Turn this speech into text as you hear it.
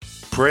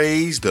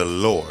Praise the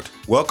Lord.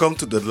 Welcome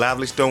to the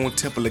Lively Stone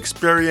Temple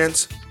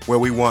Experience, where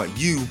we want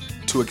you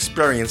to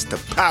experience the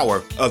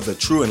power of the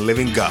true and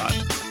living God.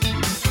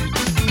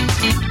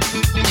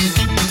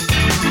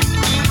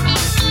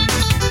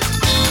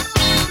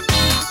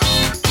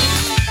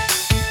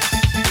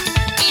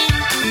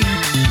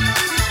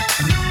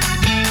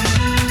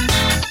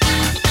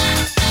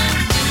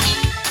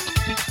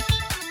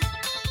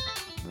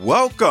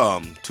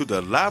 Welcome to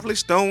the Lively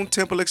Stone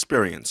Temple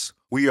Experience.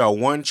 We are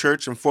one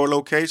church in 4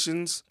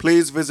 locations.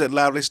 Please visit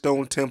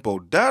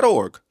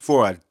livelystonetemple.org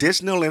for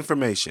additional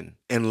information.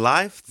 In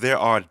life, there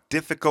are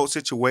difficult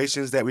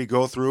situations that we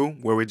go through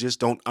where we just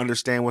don't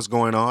understand what's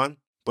going on.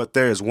 But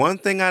there is one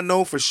thing I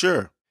know for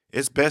sure.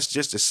 It's best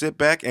just to sit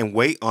back and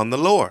wait on the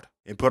Lord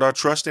and put our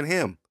trust in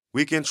Him.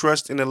 We can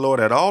trust in the Lord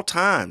at all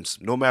times,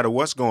 no matter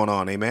what's going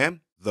on.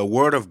 Amen. The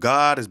Word of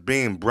God is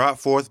being brought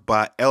forth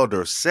by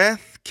Elder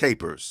Seth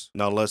Capers.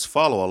 Now let's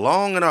follow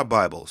along in our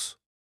Bibles.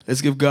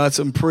 Let's give God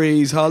some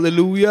praise.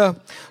 Hallelujah.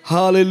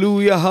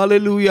 Hallelujah.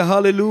 Hallelujah.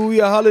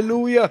 Hallelujah.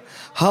 Hallelujah.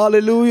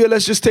 Hallelujah.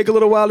 Let's just take a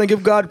little while and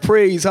give God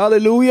praise.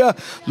 Hallelujah.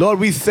 Lord,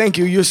 we thank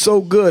you. You're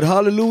so good.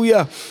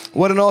 Hallelujah.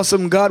 What an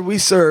awesome God we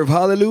serve.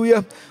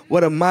 Hallelujah.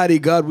 What a mighty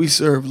God we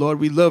serve. Lord,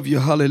 we love you.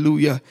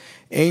 Hallelujah.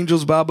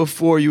 Angels bow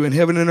before you and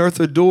heaven and earth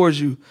adores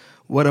you.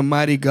 What a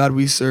mighty God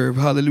we serve.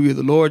 Hallelujah.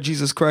 The Lord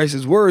Jesus Christ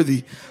is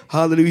worthy.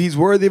 Hallelujah. He's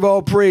worthy of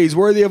all praise,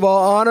 worthy of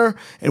all honor,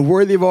 and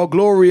worthy of all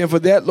glory. And for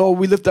that, Lord,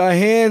 we lift our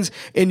hands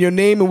in your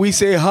name and we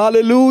say,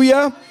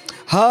 hallelujah.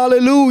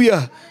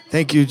 Hallelujah.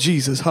 Thank you,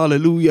 Jesus.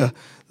 Hallelujah.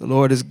 The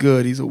Lord is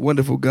good. He's a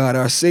wonderful God,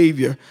 our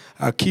Savior,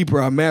 our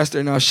keeper, our master,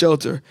 and our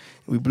shelter.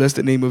 We bless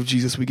the name of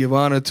Jesus. We give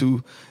honor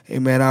to,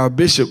 amen, our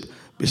Bishop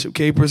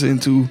Capers,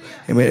 and to,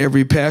 amen,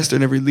 every pastor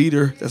and every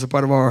leader that's a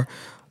part of our,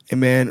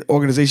 amen,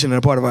 organization and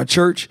a part of our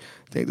church.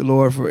 Thank the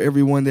Lord for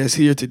everyone that's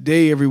here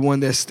today, everyone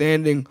that's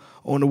standing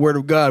on the word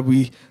of God.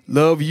 We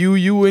love you,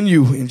 you, and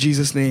you. In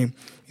Jesus' name,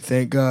 we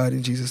thank God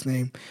in Jesus'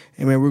 name.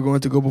 Amen. We're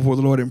going to go before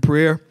the Lord in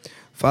prayer.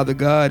 Father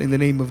God, in the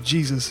name of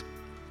Jesus,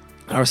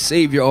 our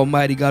Savior,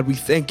 Almighty God, we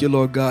thank you,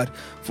 Lord God,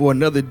 for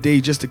another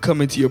day just to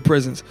come into your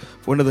presence,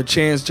 for another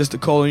chance just to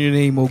call on your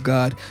name, oh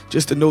God,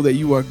 just to know that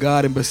you are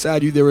God and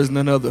beside you there is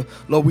none other.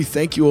 Lord, we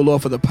thank you, oh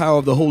Lord, for the power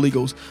of the Holy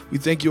Ghost. We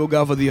thank you, oh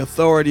God, for the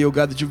authority, oh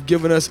God, that you've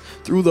given us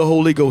through the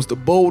Holy Ghost, the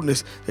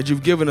boldness that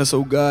you've given us,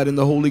 oh God, in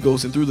the Holy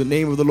Ghost and through the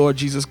name of the Lord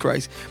Jesus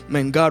Christ.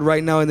 Man, God,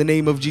 right now in the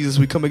name of Jesus,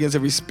 we come against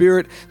every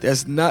spirit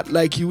that's not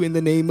like you in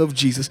the name of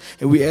Jesus.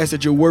 And we ask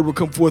that your word will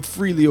come forth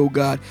freely, oh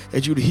God,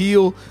 that you'd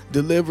heal,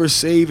 deliver,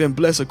 save, and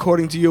bless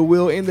according to your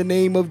will in the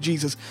name of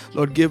Jesus.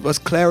 Lord, give us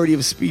clarity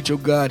of speech, oh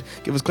God.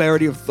 Give us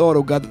clarity of thought,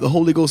 oh God, that the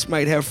Holy Ghost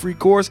might have free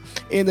course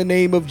in the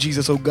name of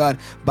Jesus, oh God.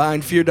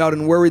 Bind fear, doubt,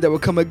 and worry that will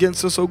come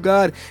against us, oh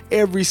God.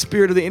 Every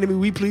spirit of the enemy,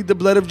 we plead the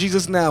blood of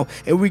Jesus now,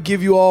 and we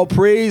give you all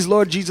praise,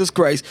 Lord Jesus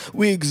Christ.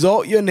 We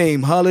exalt your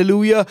name.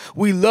 Hallelujah.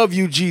 We love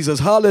you, Jesus.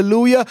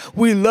 Hallelujah.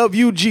 We love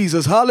you,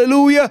 Jesus.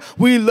 Hallelujah.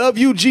 We love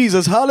you,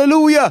 Jesus.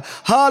 Hallelujah.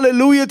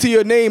 Hallelujah to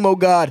your name, oh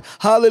God.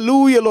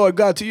 Hallelujah, Lord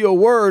God, to your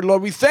word,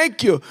 Lord. We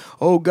thank you,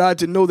 oh God,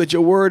 to know that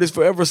your word is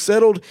forever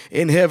settled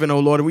in heaven, oh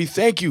Lord. And we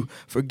thank you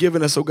for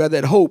giving us, oh God,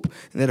 that hope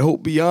and that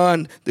hope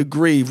beyond the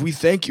grave. We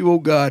thank you, oh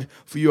God,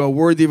 for you are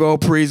worthy of all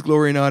praise,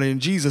 glory, and honor in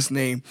Jesus'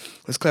 name.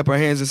 Let's clap our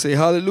hands and say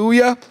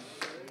hallelujah.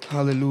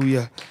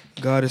 Hallelujah.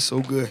 God is so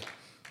good.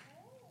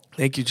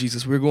 Thank you,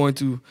 Jesus. We're going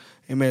to,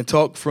 amen,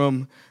 talk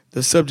from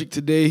the subject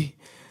today,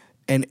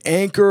 an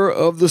anchor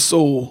of the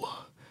soul.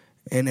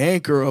 An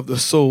anchor of the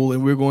soul.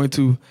 And we're going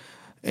to,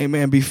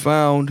 amen, be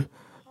found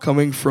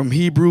coming from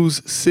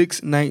Hebrews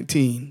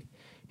 6:19.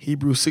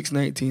 Hebrews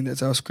 6:19.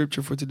 That's our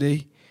scripture for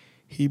today.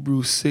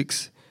 Hebrews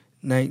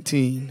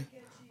 6:19.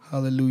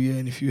 Hallelujah.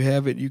 And if you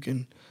have it, you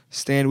can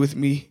stand with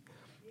me.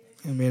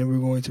 Amen. We're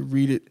going to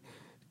read it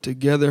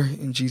together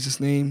in Jesus'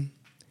 name.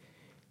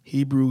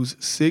 Hebrews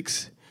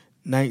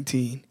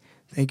 6:19.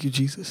 Thank you,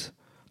 Jesus.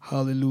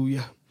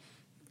 Hallelujah.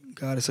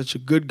 God is such a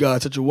good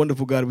God, such a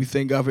wonderful God. We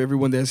thank God for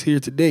everyone that's here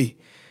today,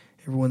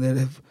 everyone that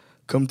have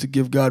come to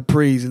give God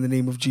praise in the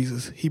name of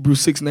Jesus.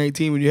 Hebrews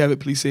 6:19. When you have it,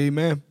 please say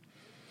amen.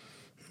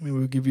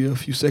 We'll give you a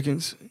few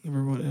seconds, give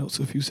everyone else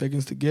a few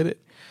seconds to get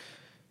it.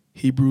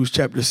 Hebrews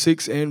chapter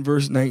 6 and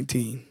verse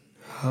 19.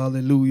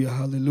 Hallelujah,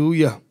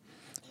 hallelujah.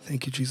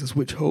 Thank you, Jesus.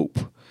 Which hope?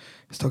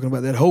 It's talking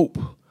about that hope.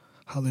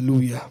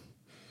 Hallelujah.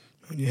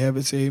 When you have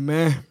it, say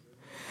amen.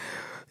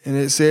 And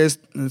it says,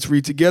 let's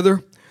read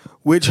together,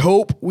 which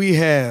hope we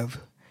have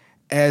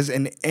as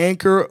an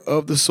anchor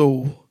of the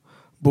soul,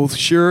 both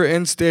sure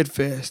and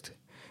steadfast,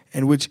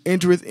 and which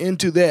entereth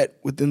into that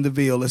within the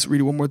veil. Let's read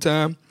it one more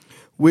time.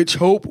 Which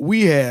hope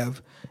we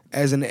have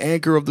as an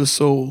anchor of the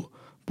soul,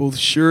 both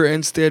sure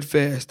and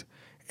steadfast,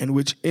 and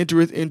which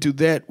entereth into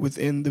that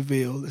within the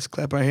veil. Let's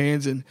clap our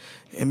hands and,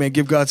 amen,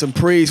 give God some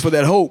praise for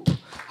that hope.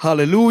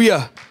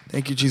 Hallelujah.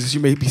 Thank you, Jesus. You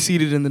may be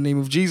seated in the name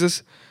of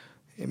Jesus.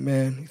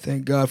 Amen.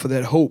 Thank God for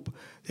that hope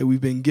that we've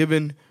been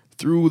given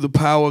through the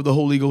power of the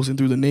Holy Ghost and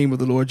through the name of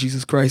the Lord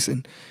Jesus Christ.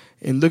 And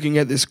in looking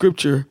at this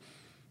scripture,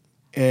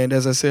 And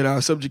as I said,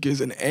 our subject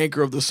is an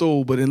anchor of the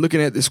soul. But in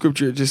looking at the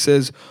scripture, it just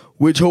says,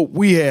 which hope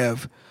we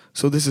have.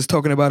 So this is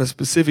talking about a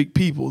specific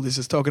people. This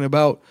is talking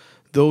about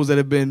those that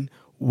have been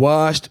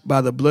washed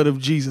by the blood of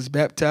Jesus,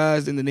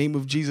 baptized in the name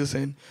of Jesus,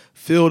 and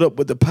filled up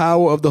with the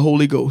power of the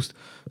Holy Ghost.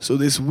 So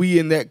this we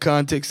in that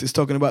context is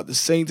talking about the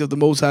saints of the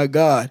Most High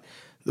God,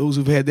 those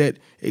who've had that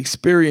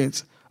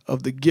experience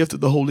of the gift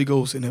of the Holy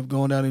Ghost and have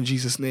gone out in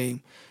Jesus'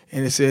 name.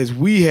 And it says,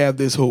 we have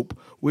this hope,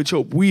 which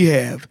hope we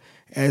have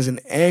as an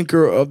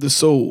anchor of the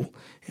soul.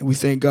 And we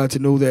thank God to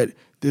know that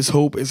this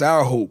hope is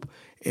our hope.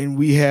 And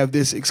we have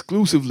this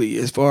exclusively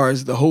as far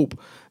as the hope,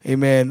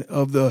 amen,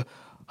 of the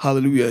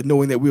hallelujah,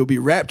 knowing that we'll be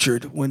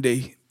raptured one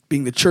day,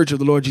 being the church of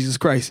the Lord Jesus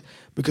Christ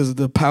because of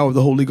the power of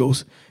the Holy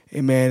Ghost,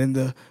 amen, and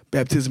the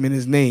baptism in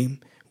his name.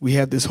 We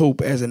have this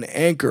hope as an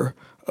anchor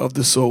of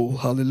the soul,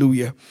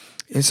 hallelujah.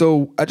 And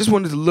so I just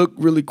wanted to look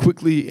really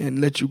quickly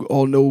and let you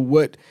all know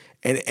what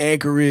an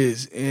anchor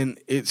is in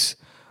its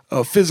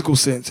physical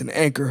sense. An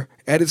anchor,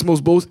 at its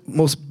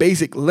most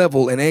basic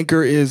level, an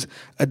anchor is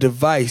a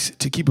device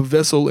to keep a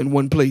vessel in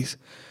one place.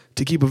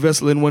 To keep a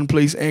vessel in one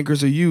place,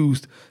 anchors are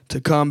used to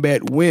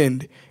combat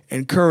wind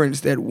and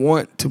currents that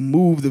want to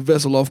move the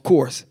vessel off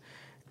course.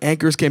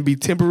 Anchors can be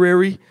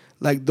temporary,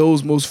 like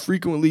those most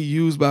frequently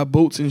used by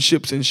boats and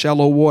ships in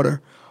shallow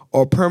water,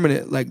 or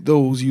permanent, like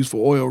those used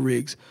for oil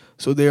rigs.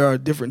 So there are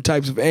different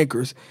types of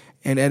anchors,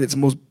 and at its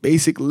most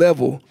basic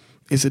level,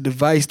 it's a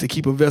device to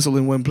keep a vessel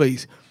in one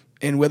place.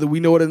 And whether we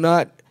know it or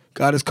not,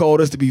 God has called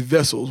us to be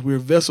vessels. We're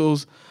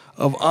vessels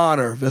of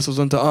honor, vessels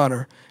unto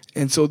honor.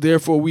 And so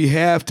therefore we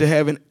have to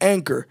have an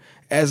anchor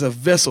as a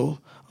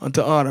vessel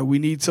unto honor. We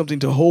need something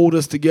to hold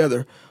us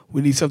together.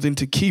 We need something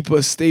to keep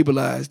us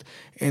stabilized.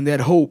 And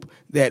that hope,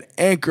 that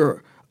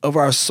anchor of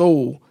our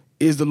soul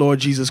is the Lord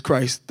Jesus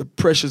Christ, the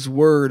precious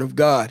word of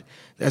God.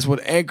 That's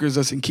what anchors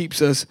us and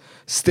keeps us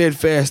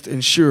steadfast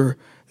and sure.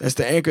 That's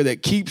the anchor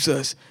that keeps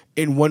us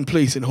in one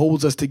place and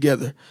holds us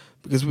together.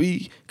 Because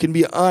we can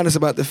be honest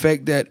about the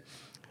fact that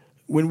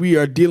when we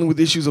are dealing with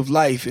issues of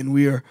life and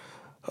we are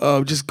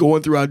just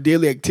going through our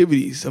daily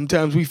activities,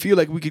 sometimes we feel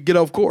like we could get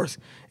off course.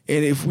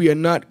 And if we are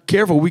not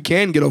careful, we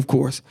can get off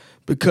course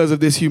because of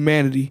this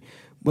humanity.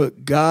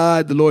 But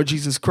God, the Lord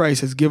Jesus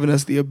Christ, has given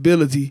us the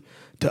ability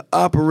to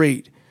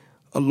operate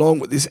along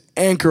with this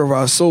anchor of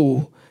our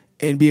soul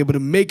and be able to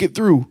make it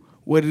through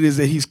what it is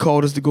that he's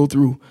called us to go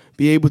through.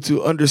 Be able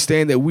to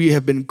understand that we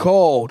have been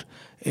called,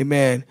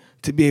 amen,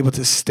 to be able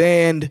to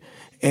stand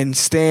and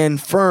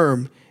stand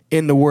firm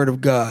in the word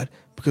of God,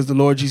 because the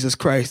Lord Jesus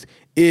Christ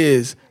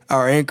is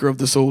our anchor of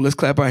the soul. Let's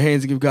clap our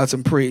hands and give God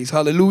some praise.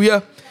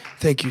 Hallelujah.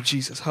 Thank you,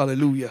 Jesus.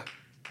 Hallelujah.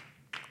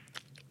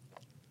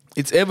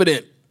 It's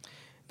evident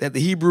that the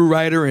Hebrew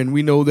writer, and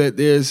we know that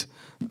there's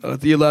a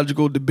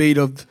theological debate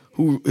of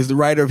who is the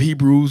writer of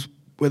Hebrews,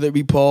 whether it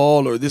be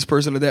Paul or this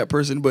person or that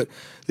person, but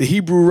the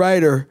Hebrew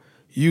writer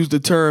used the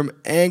term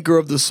anchor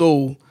of the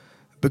soul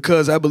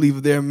because I believe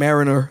of their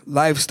mariner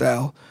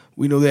lifestyle.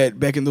 We know that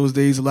back in those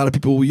days, a lot of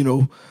people,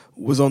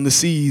 was on the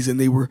seas and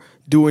they were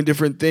doing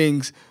different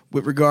things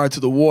with regard to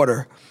the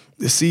water.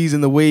 The seas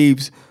and the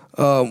waves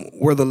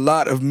were the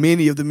lot of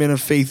many of the men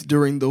of faith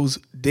during those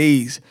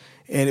days.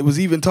 And it was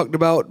even talked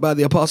about by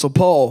the Apostle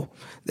Paul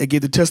that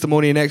gave the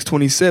testimony in Acts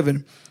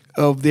 27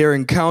 of their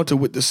encounter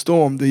with the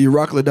storm, the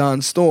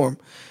Euroclydon storm.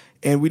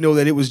 And we know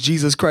that it was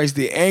Jesus Christ,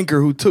 the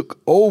anchor, who took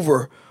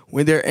over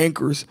when their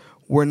anchors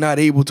were not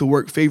able to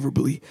work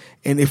favorably.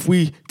 And if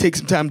we take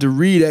some time to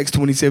read Acts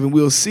 27,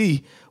 we'll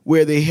see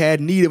where they had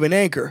need of an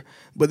anchor.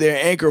 But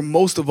their anchor,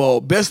 most of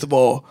all, best of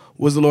all,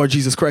 was the Lord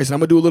Jesus Christ. And I'm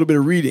going to do a little bit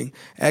of reading.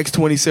 Acts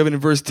 27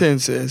 and verse 10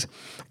 says,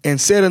 "And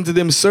said unto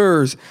them,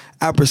 Sirs,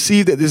 I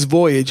perceive that this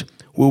voyage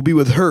will be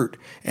with hurt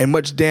and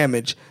much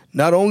damage,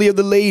 not only of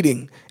the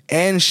lading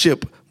and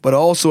ship, but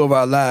also of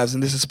our lives."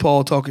 And this is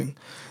Paul talking.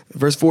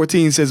 Verse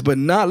 14 says, "But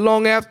not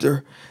long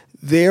after,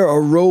 there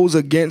arose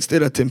against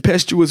it a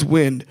tempestuous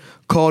wind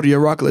called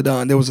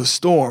Euroclydon." There was a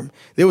storm.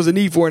 There was a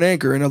need for an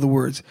anchor, in other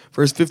words.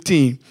 Verse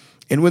 15,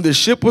 "And when the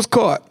ship was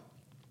caught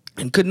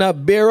and could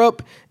not bear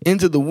up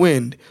into the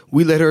wind,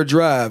 we let her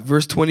drive."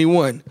 Verse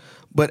 21,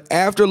 "But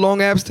after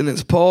long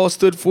abstinence, Paul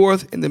stood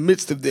forth in the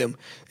midst of them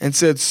and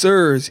said,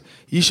 Sirs,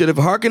 ye should have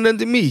hearkened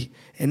unto me,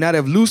 and not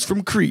have loosed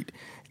from Crete,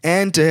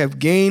 and to have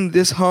gained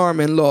this harm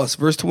and loss."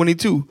 Verse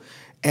 22,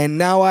 "And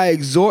now I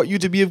exhort you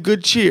to be of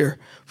good cheer,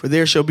 for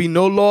there shall be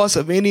no loss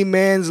of any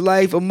man's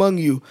life among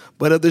you,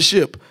 but of the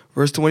ship."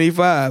 Verse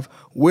 25,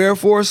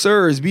 "Wherefore,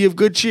 sirs, be of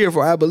good cheer,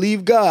 for I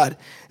believe God,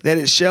 that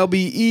it shall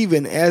be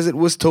even as it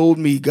was told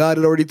me." God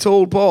had already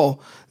told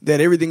Paul that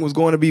everything was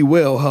going to be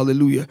well.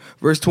 Hallelujah.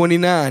 Verse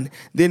 29,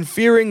 "Then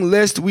fearing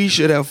lest we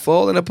should have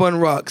fallen upon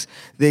rocks,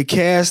 they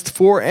cast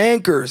 4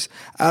 anchors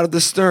out of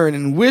the stern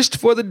and wished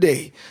for the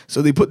day."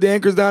 So they put the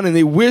anchors down and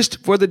they wished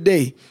for the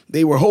day.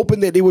 They were hoping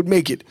that they would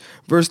make it.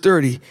 Verse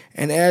 30,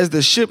 "And as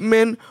the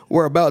shipmen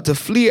were about to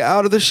flee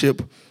out of the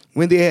ship,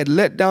 when they had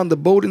let down the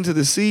boat into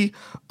the sea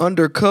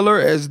under color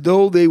as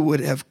though they would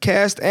have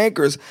cast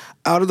anchors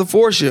out of the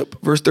foreship.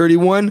 Verse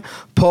 31,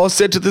 Paul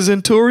said to the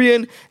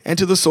centurion and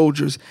to the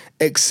soldiers,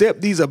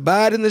 except these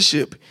abide in the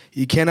ship,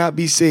 ye cannot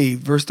be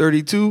saved. Verse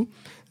 32,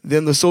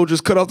 then the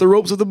soldiers cut off the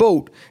ropes of the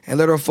boat and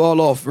let her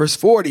fall off. Verse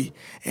 40,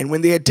 and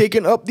when they had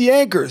taken up the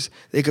anchors,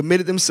 they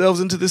committed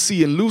themselves into the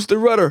sea and loosed the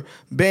rudder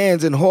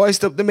bands and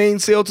hoisted up the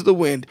mainsail to the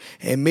wind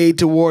and made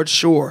towards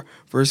shore.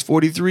 Verse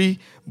 43,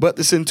 but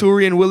the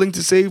centurion, willing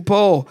to save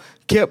Paul,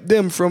 kept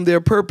them from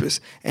their purpose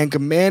and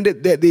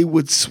commanded that they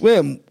would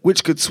swim,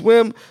 which could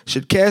swim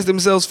should cast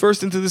themselves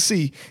first into the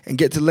sea and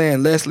get to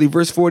land. Lastly,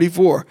 verse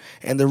 44,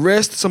 and the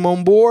rest, some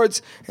on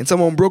boards and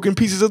some on broken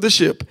pieces of the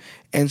ship.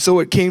 And so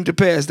it came to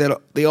pass that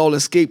they all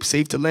escaped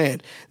safe to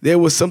land. There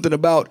was something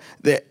about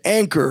the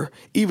anchor,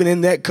 even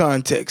in that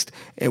context.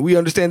 And we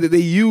understand that they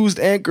used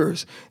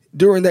anchors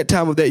during that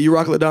time of that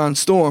Euroclydon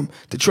storm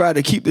to try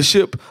to keep the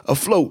ship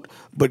afloat.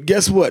 But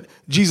guess what?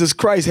 Jesus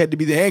Christ had to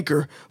be the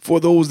anchor for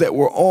those that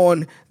were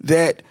on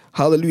that,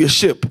 hallelujah,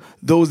 ship,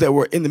 those that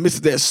were in the midst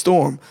of that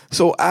storm.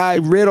 So I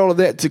read all of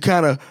that to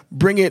kind of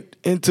bring it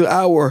into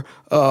our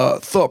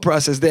thought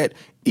process that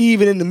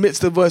even in the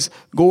midst of us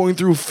going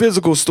through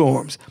physical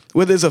storms,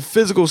 whether it's a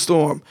physical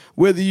storm,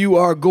 whether you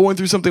are going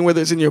through something,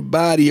 whether it's in your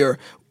body or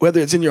whether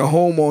it's in your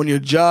home or on your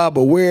job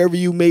or wherever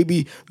you may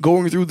be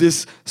going through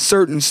this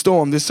certain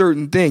storm, this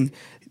certain thing,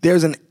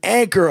 there's an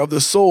anchor of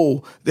the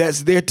soul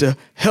that's there to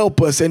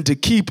help us and to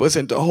keep us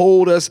and to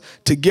hold us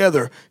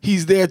together.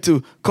 He's there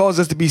to cause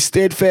us to be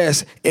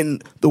steadfast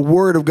in the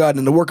word of God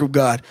and the work of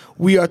God.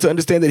 We are to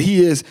understand that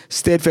he is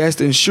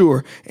steadfast and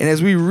sure. And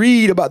as we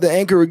read about the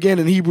anchor again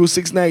in Hebrews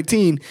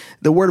 6:19,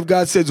 the word of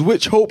God says,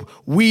 which hope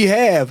we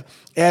have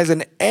as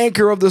an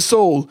anchor of the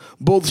soul,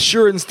 both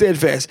sure and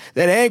steadfast.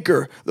 That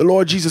anchor, the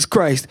Lord Jesus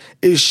Christ,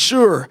 is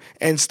sure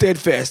and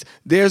steadfast.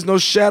 There's no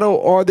shadow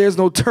or there's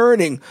no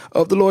turning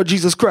of the Lord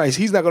Jesus Christ.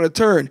 He's not going to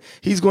turn.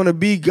 He's going to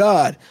be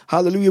God.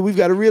 Hallelujah. We've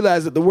got to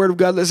realize that the word of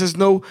God lets us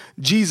know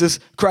Jesus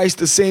Christ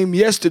the same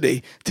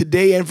yesterday,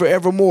 today, and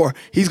forevermore.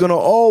 He's going to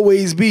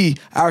always be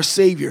our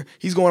Savior.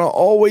 He's going to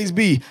always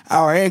be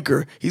our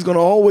anchor. He's going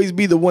to always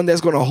be the one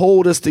that's going to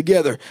hold us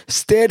together,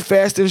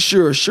 steadfast and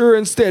sure, sure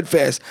and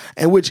steadfast,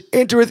 and which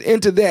entereth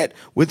into that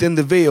within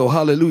the veil.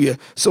 Hallelujah.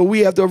 So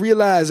we have to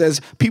realize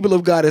as people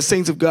of God, as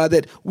saints of God,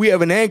 that we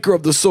have an anchor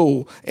of the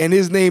soul, and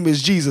his name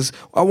is Jesus.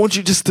 I want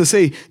you just to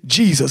say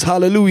Jesus.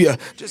 Hallelujah.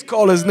 Just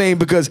call his name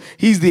because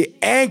he's the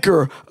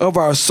anchor of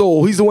our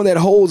soul. He's the one that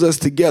holds us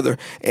together.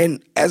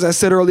 And as I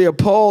said earlier,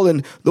 Paul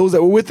and those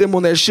that were with him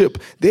on that ship,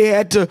 they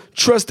had to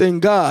trust in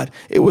God.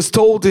 It was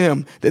told to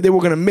him that they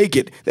were going to make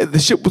it, that the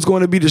ship was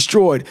going to be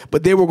destroyed,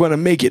 but they were going to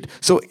make it.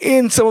 So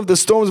in some of the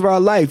storms of our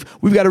life,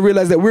 we've got to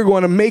realize that we're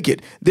going to make it.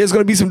 There's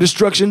going to be some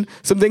destruction.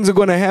 Some things are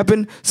going to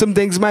happen. Some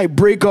things might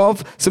break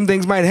off. Some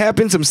things might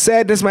happen. Some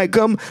sadness might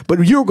come,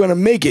 but you're going to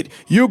make it.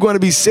 You're going to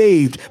be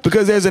saved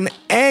because there's an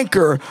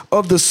anchor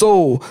of the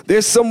soul.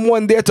 There's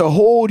someone there to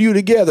hold you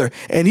together,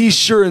 and he's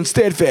sure and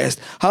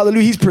steadfast.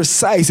 Hallelujah. He's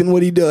precise in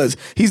what he does.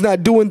 He's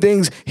not doing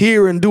things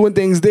here and doing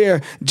things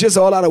there just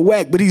all out of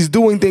whack, but he's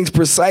doing things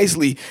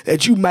precisely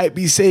that you might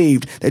be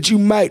saved, that you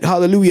might,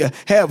 hallelujah,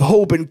 have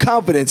hope and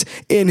confidence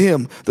in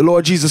him, the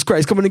Lord Jesus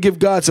Christ. Come on and give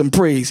God some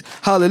praise.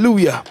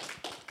 Hallelujah.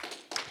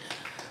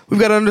 We've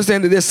got to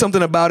understand that there's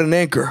something about an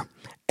anchor.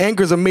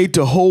 Anchors are made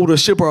to hold a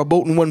ship or a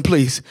boat in one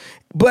place.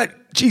 But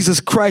Jesus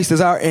Christ is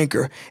our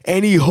anchor,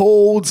 and he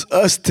holds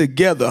us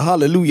together.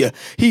 Hallelujah.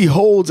 He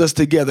holds us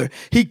together.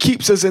 He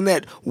keeps us in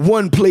that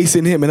one place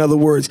in him. In other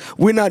words,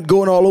 we're not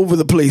going all over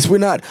the place. We're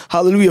not,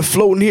 hallelujah,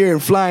 floating here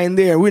and flying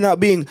there. We're not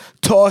being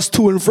tossed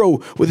to and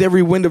fro with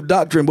every wind of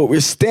doctrine, but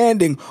we're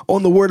standing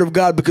on the word of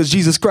God because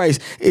Jesus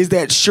Christ is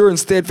that sure and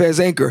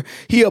steadfast anchor.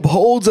 He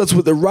upholds us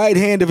with the right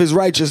hand of his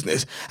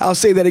righteousness. I'll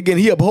say that again.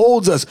 He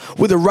upholds us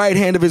with the right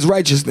hand of his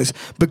righteousness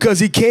because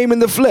he came in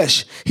the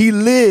flesh. He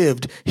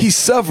lived. He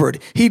suffered.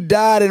 He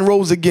died and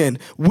rose again.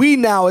 We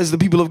now, as the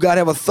people of God,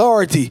 have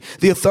authority,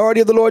 the authority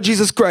of the Lord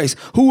Jesus Christ,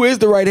 who is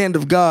the right hand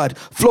of God,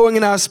 flowing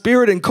in our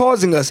spirit and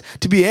causing us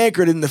to be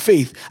anchored in the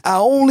faith. I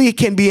only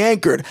can be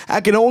anchored.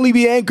 I can only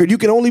be anchored. You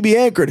can only be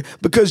anchored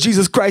because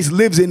Jesus Christ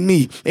lives in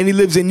me and he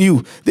lives in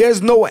you.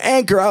 There's no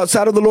anchor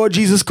outside of the Lord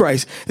Jesus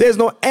Christ. There's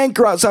no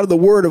anchor outside of the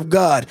word of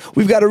God.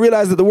 We've got to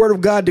realize that the word of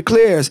God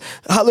declares,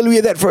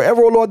 hallelujah, that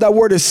forever, O Lord, thy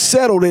word is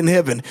settled in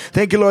heaven.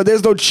 Thank you, Lord.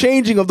 There's no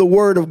changing of the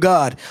word of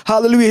God.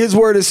 Hallelujah. His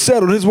word is settled.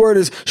 His word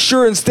is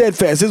sure and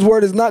steadfast. His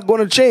word is not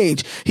going to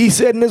change. He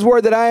said in his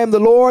word that I am the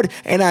Lord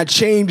and I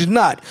change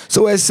not.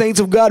 So as saints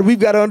of God, we've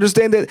got to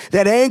understand that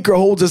that anchor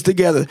holds us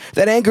together.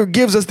 That anchor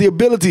gives us the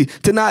ability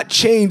to not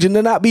change and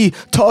to not be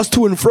tossed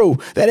to and fro.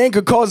 That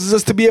anchor causes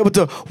us to be able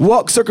to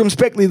walk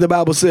circumspectly, the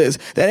Bible says.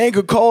 That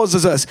anchor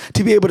causes us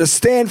to be able to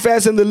stand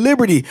fast in the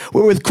liberty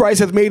wherewith Christ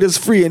hath made us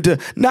free and to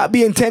not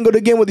be entangled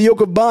again with the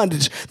yoke of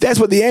bondage. That's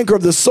what the anchor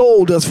of the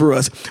soul does for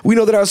us. We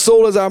know that our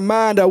soul is our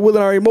mind, our will,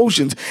 and our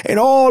emotions. And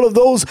all all of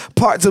those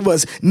parts of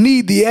us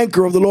need the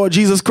anchor of the Lord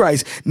Jesus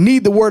Christ,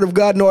 need the word of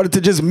God in order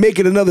to just make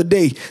it another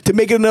day, to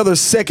make it another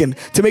second,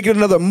 to make it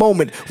another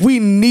moment. We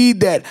need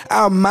that.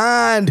 Our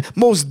mind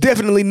most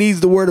definitely needs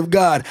the word of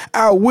God.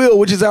 Our will,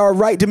 which is our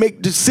right to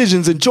make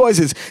decisions and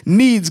choices,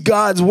 needs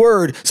God's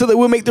word so that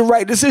we'll make the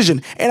right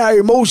decision. And our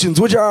emotions,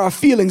 which are our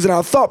feelings and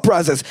our thought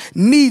process,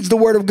 needs the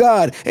word of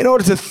God in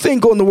order to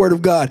think on the word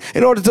of God,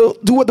 in order to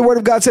do what the word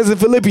of God says in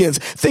Philippians.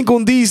 Think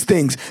on these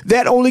things.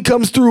 That only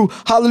comes through,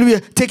 hallelujah,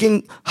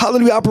 taking,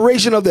 hallelujah,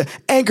 operation of the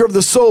anchor of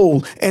the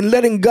soul and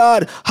letting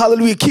God,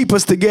 hallelujah, keep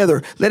us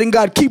together, letting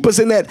God keep us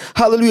in that,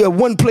 hallelujah,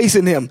 one place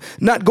in him,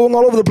 not going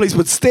all over the place,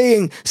 but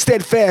staying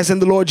steadfast in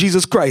the Lord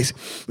Jesus Christ.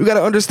 We got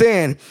to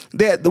understand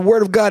that the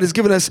word of God has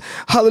given us,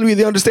 hallelujah,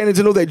 the understanding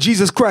to know that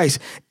Jesus Christ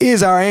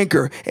is our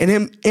anchor, and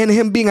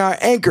him being our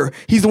anchor,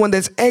 he's the one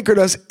that's anchored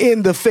us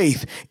in the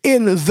faith,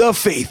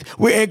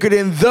 We're anchored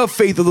in the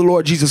faith of the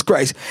Lord Jesus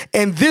Christ.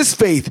 And this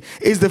faith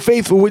is the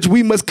faith for which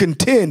we must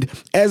contend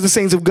as the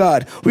saints of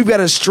God. We've got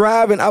to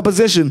strive in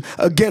opposition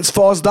against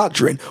false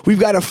doctrine. We've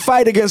got to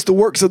fight against the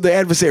works of the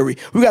adversary.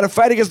 We've got to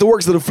fight against the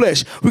works of the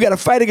flesh. We've got to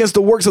fight against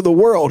the works of the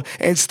world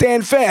and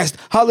stand fast,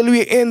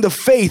 hallelujah, in the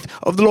faith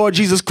of the Lord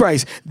Jesus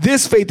Christ.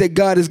 This faith that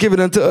God has given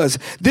unto us,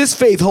 this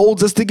faith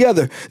holds us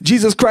together.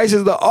 Jesus Christ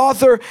is the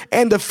author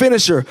and the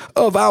finisher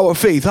of our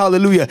faith.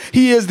 Hallelujah.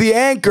 He is the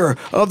anchor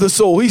of the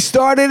soul. He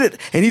started it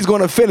and he's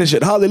going to finish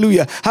it.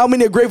 Hallelujah. How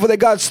many are grateful that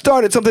God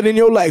started something in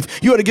your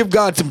life? You ought to give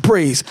God some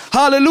praise.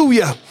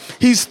 Hallelujah.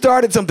 He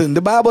started something.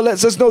 The Bible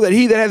lets us know that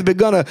he that has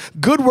begun a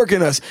good work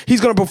in us,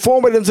 he's going to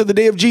perform it until the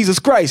day of Jesus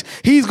Christ.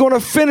 He's going to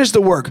finish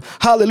the work.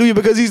 Hallelujah.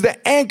 Because he's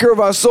the anchor of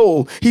our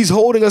soul. He's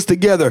holding us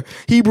together.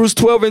 Hebrews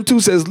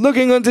 12:2 says,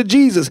 looking unto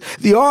Jesus,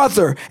 the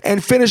author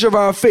and finisher of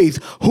our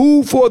faith,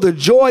 who for the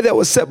joy that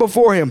was set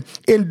before him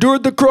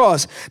endured the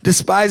cross,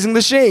 despising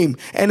the shame,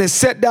 and is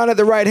set down at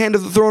the right hand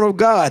of the throne of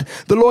God.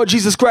 The Lord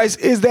Jesus Christ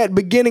is that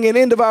beginning and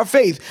end of our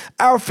faith.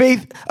 Our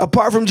faith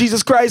apart from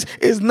Jesus Christ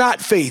is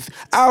not faith.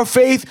 Our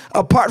faith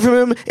apart from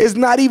him is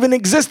not even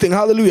existing.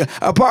 Hallelujah.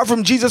 Apart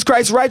from Jesus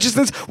Christ's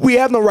righteousness, we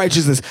have no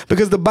righteousness,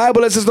 because the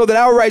Bible lets us know that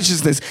our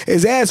righteousness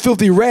is as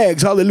filthy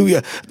rags.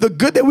 Hallelujah. The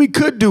good that we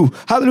could do,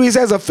 hallelujah, is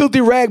as a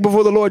filthy rag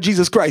before the Lord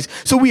Jesus Christ.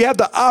 So we have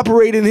to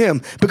operate in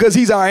him because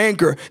he's our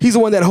anchor. He's the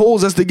one that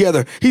holds us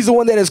together. He's the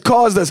one that has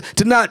caused us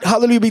to not,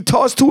 hallelujah, be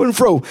tossed to and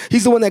fro.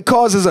 He's the one that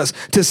causes us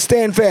to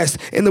stand fast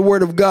in the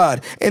word of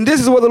God. And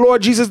this is what the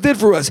Lord Jesus did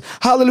for us.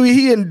 Hallelujah.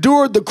 He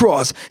endured the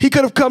cross. He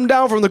could have come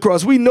down from the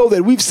cross. We know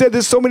that. We've said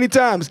this so many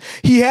times.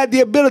 He had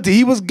the ability.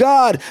 He was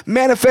God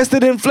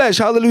manifested in flesh.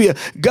 Hallelujah.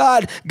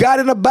 God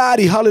in a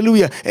body.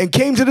 Hallelujah. And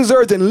came to this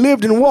earth and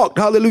lived and walked.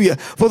 Hallelujah.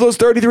 For those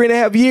 33 and a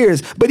half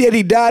years. But yet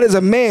he died as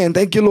a man.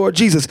 Thank you, Lord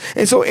Jesus.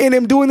 And so in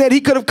him doing that,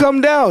 he could have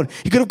come down.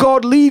 He could have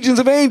called legions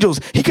of angels.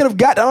 He could have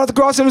got down off the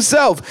cross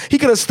himself. He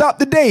could have stopped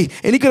the day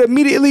and he could have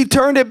immediately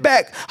turned it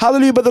back.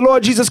 Hallelujah. But the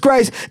Lord Jesus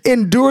Christ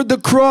endured the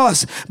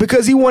cross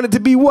because he wanted to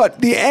be what?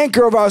 The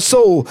anchor of our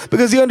soul.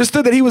 Because he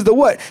understood that he was the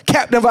what?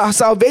 Captain of our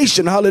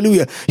salvation.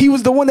 Hallelujah. He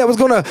was the one that was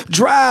going to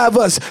drive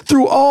us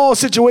through all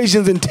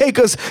situations and take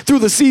us through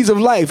the seas of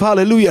life.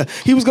 Hallelujah.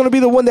 He was going to be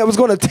the one that was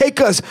going to take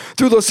us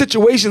through those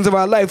situations of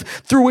our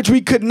life through which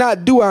we could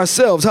not do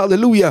ourselves.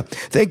 Hallelujah.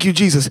 Thank you,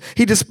 Jesus.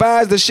 He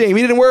despised the shame.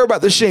 He didn't worry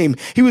about the shame.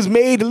 He was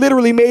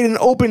literally made an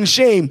open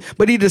shame,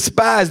 but he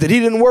despised it. He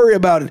didn't worry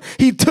about it.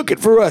 He took it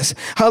for us.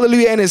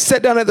 Hallelujah. And is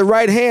set down at the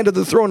right hand of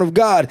the throne of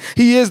God.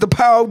 He is the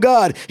power of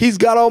God. He's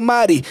God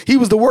Almighty. He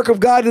was the work of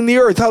God in the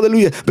earth.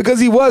 Hallelujah. Because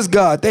he was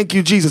God. Thank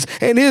you, Jesus.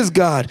 And is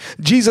God.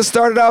 Jesus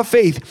started our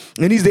faith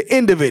and he's the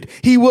end of it.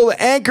 He will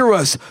anchor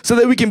us so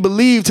that we can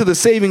believe to the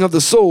saving of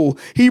the soul.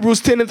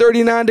 Hebrews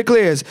 10:39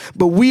 declares,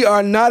 but we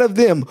are not of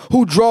them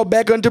who draw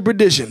back unto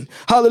perdition.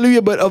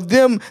 Hallelujah. But of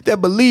them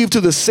that believe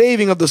to the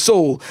saving of the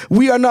soul.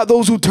 We are not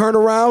those who turn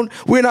around.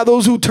 We're not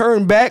those who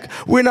turn back.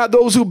 We're not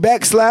those who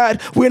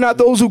backslide. We're not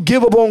those who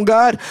give up on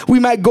God. We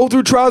might go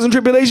through trials and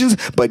tribulations,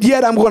 but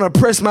yet I'm going to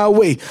press my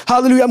way.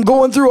 Hallelujah. I'm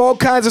going through all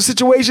kinds of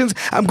situations.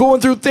 I'm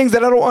going through things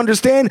that I don't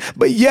understand,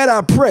 but yet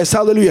I press.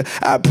 Hallelujah.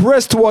 I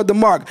press toward the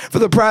mark for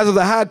the prize of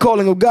the high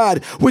calling of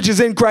God, which is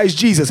in Christ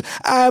Jesus.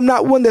 I am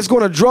not one that's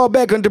going to draw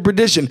back unto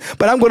perdition,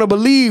 but I'm going to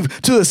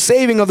believe to the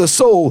saving of the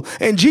soul.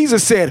 And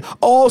Jesus said,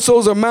 all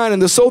souls are mine,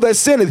 and the soul that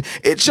sinneth,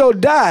 it shall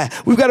die.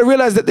 We've got to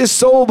realize that this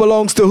soul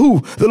belongs to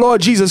who? The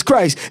Lord Jesus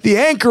Christ, the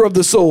anchor of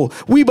the soul.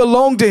 We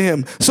belong to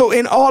him. So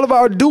in all of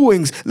our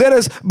doings, let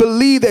us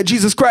believe that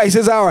Jesus Christ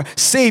is our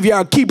Savior,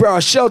 our keeper,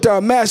 our shelter,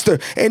 our master,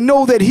 and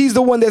know that he's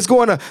the one that's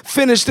going to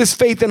finish this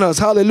faith in us.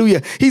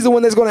 Hallelujah. He's the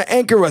one that's going to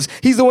anchor us.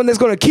 He's the one that's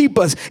going to keep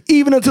us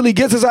even until he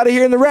gets us out of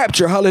here in the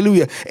rapture.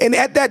 Hallelujah. And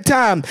at that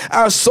time,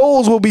 our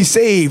souls will be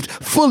saved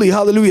fully.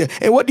 Hallelujah.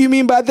 And what do you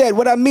mean by that?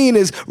 What I mean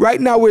is right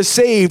now we're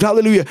saved.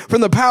 Hallelujah.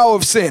 From the power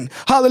of sin.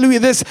 Hallelujah.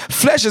 This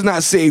flesh is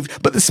not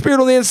saved, but the spirit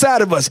on the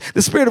inside of us,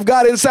 the spirit of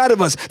God inside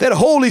of us, that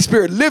Holy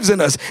Spirit lives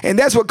in us. And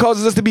that's what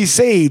causes us to be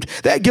saved.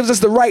 That gives us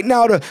the right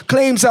now to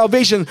claim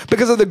salvation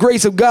because of the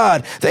grace of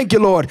God. Thank you,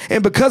 Lord.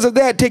 And because of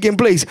that taking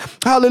place,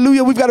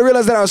 hallelujah, we've got to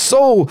realize that our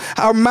soul,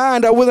 our mind,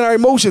 mind, our will, and our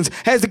emotions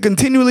has to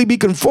continually be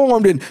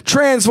conformed and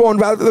transformed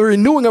by the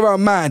renewing of our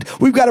mind.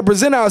 We've got to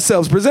present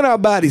ourselves, present our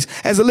bodies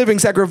as a living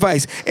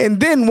sacrifice. And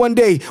then one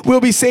day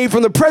we'll be saved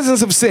from the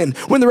presence of sin.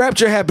 When the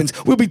rapture happens,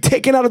 we'll be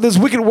taken out of this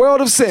wicked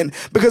world of sin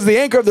because the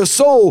anchor of the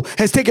soul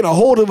has taken a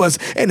hold of us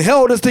and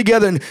held us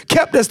together and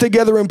kept us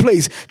together in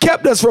place,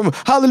 kept us from,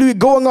 hallelujah,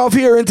 going off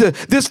here into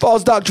this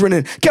false doctrine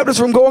and kept us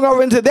from going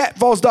off into that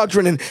false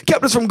doctrine and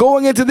kept us from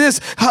going into this,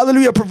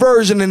 hallelujah,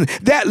 perversion and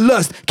that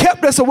lust,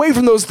 kept us away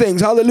from those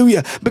things,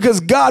 hallelujah, because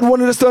God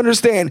wanted us to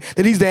understand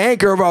that he's the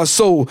anchor of our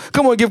soul.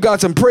 Come on, give God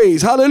some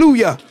praise,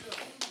 hallelujah.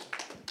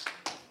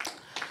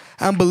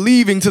 I'm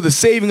believing to the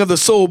saving of the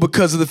soul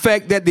because of the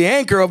fact that the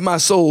anchor of my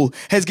soul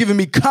has given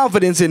me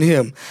confidence in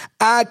him.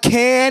 I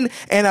can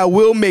and I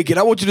will make it.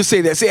 I want you to say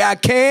that. Say, I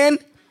can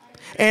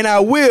and I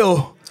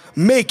will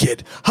make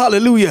it.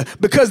 Hallelujah.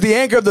 Because the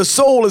anchor of the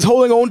soul is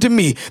holding on to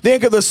me. The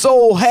anchor of the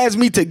soul has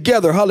me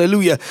together.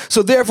 Hallelujah.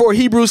 So therefore,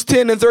 Hebrews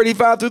 10 and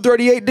 35 through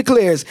 38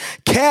 declares,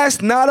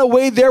 cast not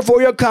away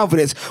therefore your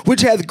confidence, which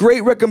hath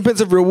great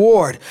recompense of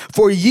reward.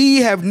 For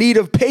ye have need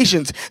of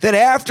patience, that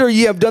after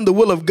ye have done the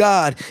will of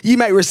God, ye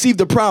might receive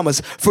the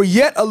promise. For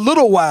yet a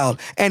little while,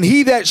 and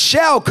he that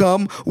shall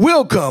come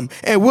will come,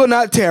 and will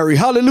not tarry.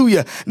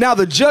 Hallelujah. Now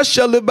the just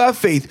shall live by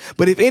faith.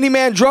 But if any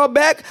man draw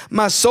back,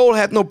 my soul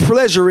hath no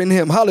pleasure in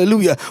him. Hallelujah.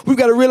 We've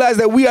got to realize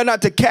that we are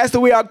not to cast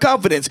away our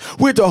confidence.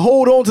 We're to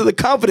hold on to the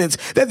confidence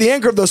that the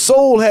anchor of the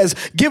soul has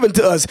given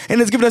to us and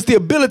has given us the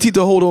ability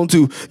to hold on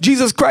to.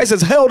 Jesus Christ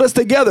has held us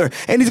together,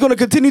 and he's going to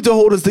continue to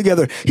hold us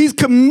together. He's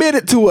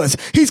committed to us.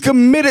 He's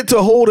committed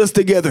to hold us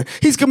together.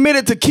 He's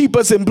committed to keep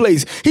us in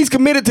place. He's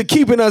committed to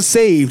keeping us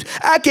saved.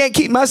 I can't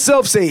keep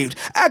myself saved.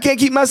 I can't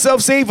keep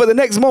myself saved for the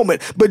next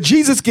moment, but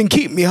Jesus can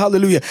keep me.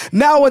 Hallelujah.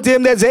 Now unto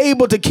him that's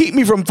able to keep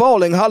me from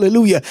falling.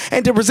 Hallelujah.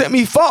 And to present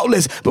me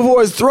faultless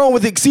before his throne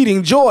with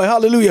exceeding joy.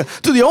 Hallelujah.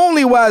 To the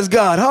only wise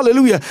God.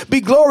 Hallelujah. Be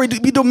glory,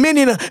 be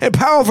dominion and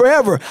power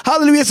forever.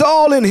 Hallelujah. It's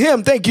all in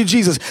him. Thank you,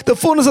 Jesus. The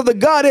fullness of the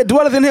Godhead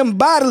dwelleth in him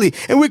bodily,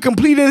 and we're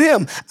complete in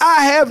him.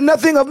 I have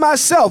nothing of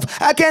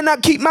myself. I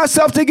cannot keep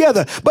myself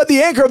together, but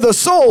the anchor of the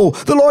soul,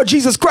 the Lord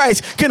Jesus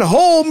Christ, can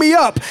hold me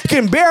up,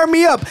 can bear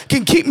me up,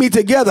 can keep me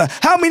together.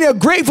 How many are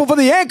grateful for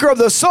the anchor of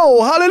the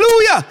soul?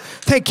 Hallelujah.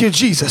 Thank you,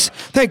 Jesus.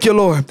 Thank you,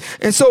 Lord.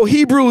 And so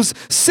Hebrews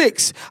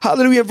 6,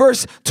 hallelujah,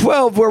 verse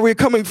 12, where we're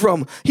coming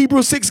from.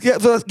 Hebrews 6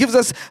 gives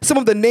us some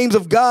of the names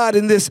of God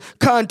in this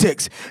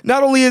context.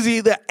 Not only is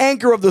he the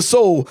anchor of the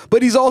soul,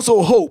 but he's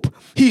also hope.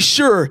 He's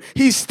sure.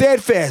 He's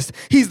steadfast.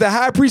 He's the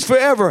high priest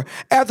forever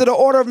after the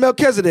order of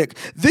Melchizedek.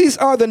 These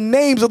are the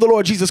names of the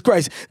Lord Jesus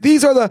Christ.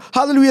 These are the,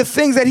 hallelujah,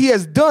 things that he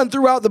has done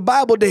throughout the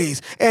Bible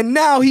days. And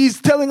now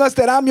he's telling us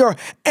that I'm your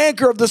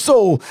anchor of the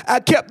soul. I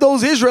kept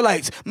those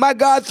Israelites, my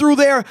God, through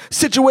their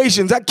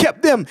situations. I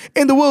kept them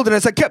in the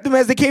wilderness. I kept them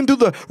as they came through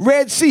the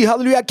Red Sea.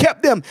 Hallelujah. I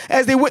kept them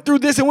as they went through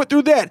this and went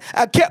through that.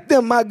 I kept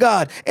them, my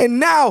God. And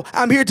now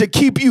I'm here to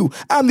keep you.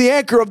 I'm the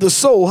anchor of the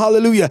soul.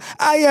 Hallelujah.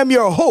 I am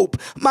your hope.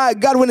 My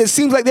God, when it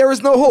seems like there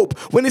is no hope,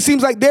 when it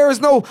seems like there is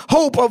no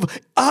hope of,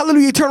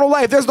 hallelujah, eternal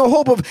life, there's no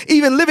hope of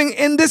even living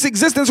in this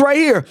existence right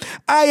here.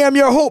 I am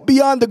your hope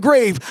beyond the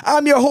grave.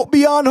 I'm your hope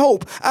beyond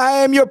hope. I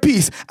am your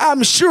peace.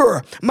 I'm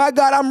sure, my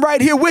God, I'm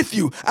right here with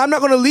you. I'm not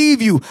going to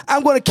leave you.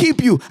 I'm going to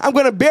keep you. I'm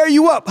going to bear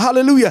you up.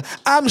 Hallelujah.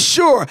 I'm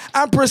sure.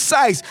 I'm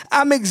precise.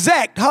 I'm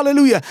exact.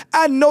 Hallelujah.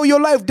 I know your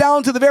life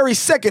down to the very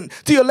second,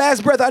 to your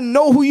last breath. I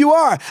know who you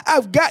are.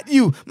 I've got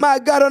you, my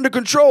God, under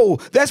control.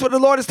 That's what the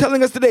Lord is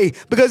telling us today,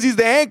 because he's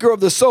the anchor of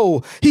the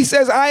soul. He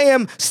says, I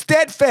am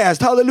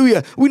steadfast.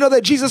 Hallelujah. We know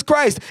that Jesus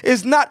Christ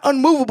is not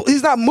unmovable.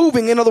 He's not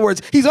moving. In other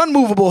words, he's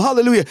unmovable.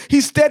 Hallelujah.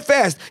 He's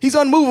steadfast. He's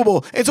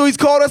unmovable. And so he's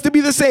called us to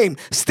be the same,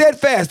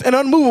 steadfast and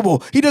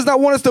unmovable. He does not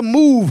want us to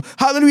move.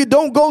 Hallelujah.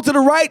 Don't go to the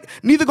right,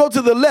 neither go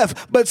to the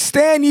left, but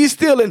stand ye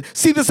still and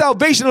see the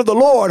salvation of the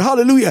Lord.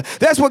 Hallelujah.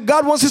 That's what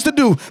God wants us to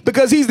do,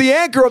 because he's the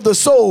anchor of the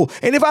soul.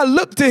 And if I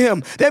look to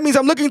him, that means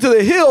I'm looking to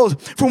the hills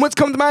from whence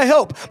cometh my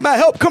help. My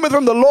help cometh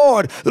from the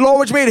Lord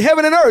which made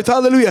heaven and earth.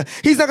 Hallelujah.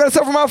 He's not going to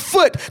suffer my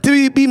foot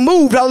to be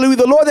moved. Hallelujah.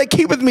 The Lord that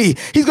keepeth me.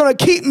 He's going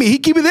to keep me. He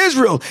keepeth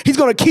Israel. He's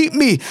going to keep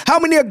me. How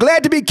many are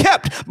glad to be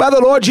kept by the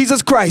Lord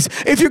Jesus Christ?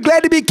 If you're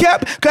glad to be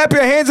kept, clap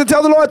your hands and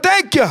tell the Lord,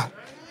 thank you.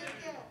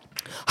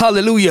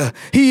 Hallelujah.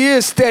 He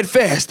is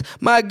steadfast.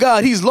 My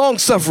God, he's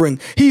long-suffering.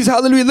 He's,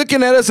 hallelujah,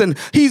 looking at us, and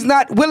he's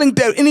not willing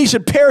that any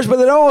should perish, but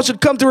that all should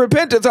come to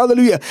repentance.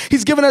 Hallelujah.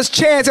 He's given us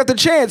chance after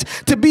chance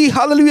to be,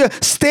 hallelujah,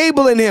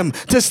 stable in him,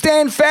 to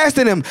stand fast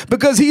in him,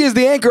 because he is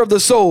the anchor of the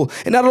soul.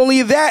 And not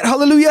only that,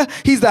 hallelujah,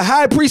 he's the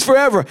high priest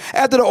forever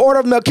after the order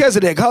of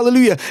Melchizedek.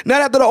 Hallelujah.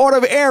 Not after the order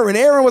of Aaron.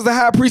 Aaron was the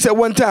high priest at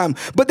one time,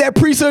 but that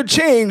priesthood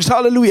changed.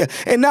 Hallelujah.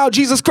 And now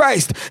Jesus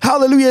Christ,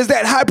 hallelujah, is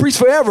that high priest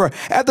forever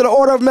after the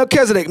order of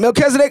Melchizedek.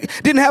 Melchizedek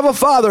Melchizedek didn't have a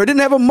father,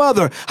 didn't have a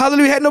mother.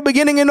 Hallelujah. Had no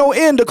beginning and no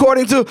end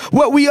according to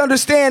what we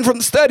understand from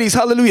the studies.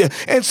 Hallelujah.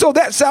 And so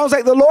that sounds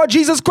like the Lord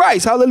Jesus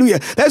Christ. Hallelujah.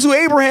 That's who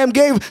Abraham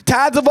gave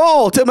tithes of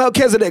all to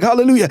Melchizedek.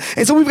 Hallelujah.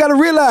 And so we've got to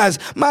realize,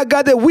 my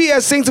God, that we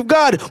as saints of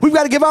God, we've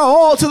got to give our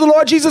all to the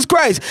Lord Jesus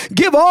Christ.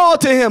 Give all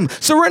to him.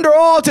 Surrender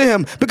all to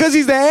him, because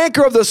he's the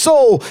anchor of the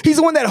soul. He's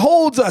the one that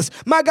holds us.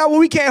 My God, when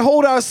we can't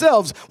hold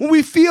ourselves, when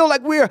we feel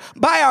like we're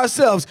by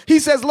ourselves, he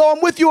says, Lord,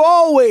 I'm with you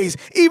always,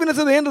 even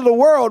unto the end of the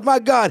world. My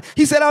God,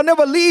 he said, I'll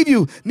never leave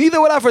you,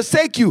 neither will I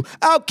forsake you.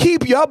 I'll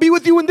keep you. I'll be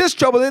with you in this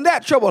trouble, in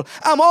that trouble.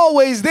 I'm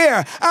always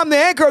there. I'm the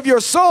anchor of your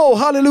soul.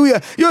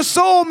 Hallelujah. Your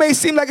soul may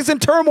seem like it's in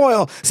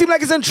turmoil, seem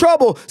like it's in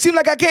trouble, seem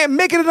like I can't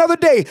make it another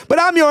day, but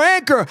I'm your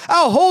anchor.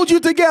 I'll hold you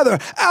together.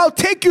 I'll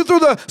take you through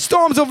the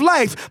storms of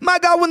life. My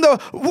God, when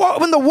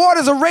the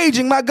waters are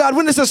raging, my God,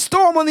 when there's a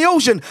storm on the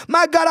ocean,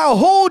 my God, I'll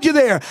hold you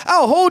there.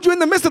 I'll hold you in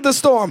the midst of the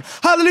storm.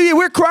 Hallelujah.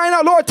 We're crying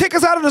out, Lord, take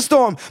us out of the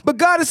storm. But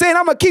God is saying,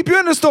 I'm going to keep you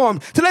in the storm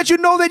to let you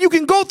know that you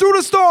can go through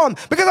the storm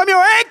because I'm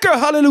your anchor.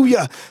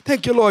 Hallelujah.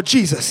 Thank you, Lord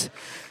Jesus.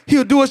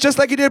 He'll do us just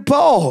like he did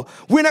Paul.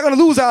 We're not going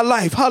to lose our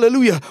life.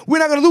 Hallelujah. We're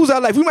not going to lose our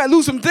life. We might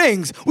lose some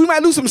things. We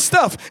might lose some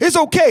stuff. It's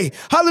okay.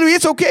 Hallelujah.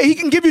 It's okay. He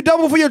can give you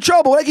double for your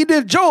trouble like he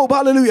did Job.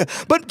 Hallelujah.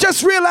 But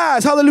just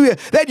realize, hallelujah,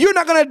 that you're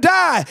not going to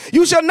die.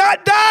 You shall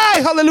not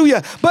die.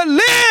 Hallelujah. But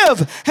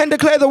live and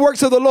declare the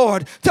works of the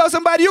Lord. Tell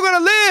somebody you're going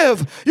to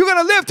live. You're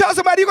going to live. Tell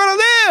somebody you're going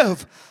to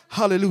live.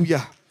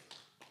 Hallelujah.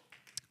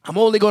 I'm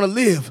only going to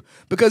live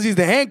because he's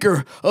the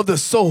anchor of the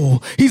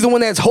soul. He's the one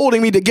that's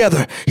holding me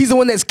together. He's the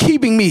one that's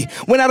keeping me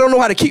when I don't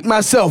know how to keep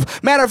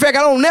myself. Matter of fact,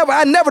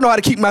 I never know how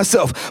to keep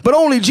myself, but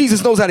only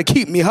Jesus knows how to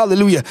keep me.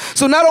 Hallelujah.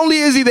 So not only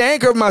is he the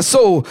anchor of my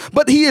soul,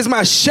 but he is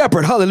my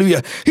shepherd.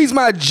 Hallelujah. He's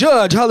my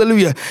judge.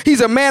 Hallelujah.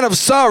 He's a man of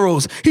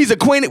sorrows. He's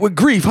acquainted with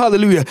grief.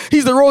 Hallelujah.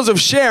 He's the rose of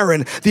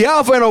Sharon, the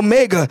Alpha and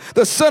Omega,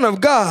 the Son of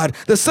God,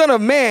 the Son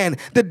of Man,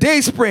 the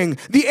Dayspring,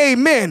 the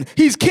Amen.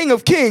 He's King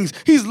of Kings.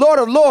 He's Lord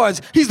of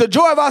Lords. He's the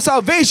joy of our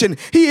salvation.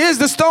 He is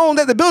the stone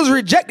that the builders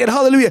rejected.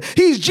 Hallelujah.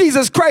 He's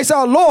Jesus Christ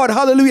our Lord.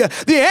 Hallelujah.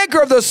 The anchor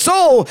of the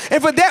soul.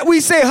 And for that we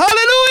say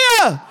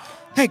hallelujah.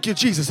 Thank you,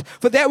 Jesus.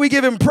 For that we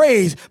give him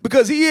praise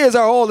because he is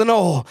our all in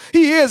all.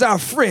 He is our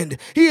friend.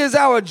 He is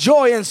our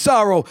joy and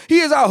sorrow. He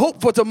is our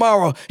hope for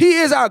tomorrow. He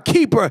is our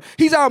keeper.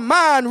 He's our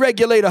mind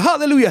regulator.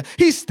 Hallelujah.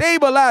 He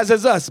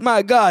stabilizes us,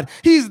 my God.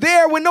 He's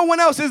there when no one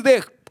else is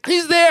there.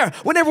 He's there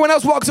when everyone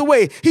else walks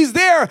away. He's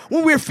there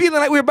when we're feeling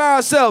like we're by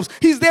ourselves.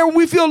 He's there when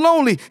we feel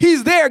lonely.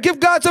 He's there. Give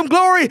God some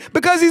glory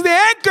because he's the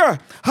anchor.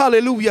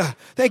 Hallelujah.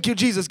 Thank you,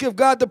 Jesus. Give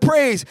God the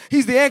praise.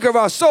 He's the anchor of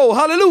our soul.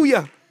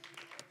 Hallelujah.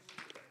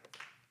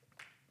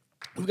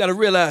 We've got to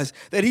realize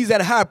that he's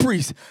that high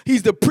priest.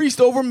 He's the priest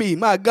over me,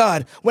 my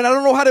God. When I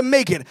don't know how to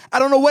make it, I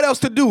don't know what else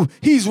to do,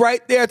 he's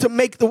right there to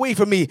make the way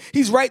for me.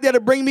 He's right there to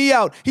bring me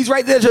out. He's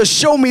right there to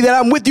show me that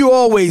I'm with you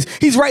always.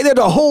 He's right there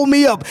to hold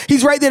me up.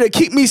 He's right there to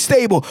keep me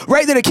stable,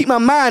 right there to keep my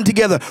mind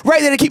together,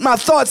 right there to keep my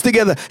thoughts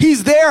together.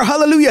 He's there,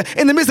 hallelujah,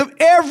 in the midst of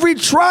every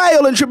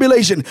trial and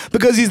tribulation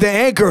because he's the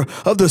anchor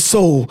of the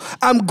soul.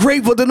 I'm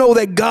grateful to know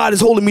that God is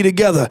holding me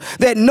together,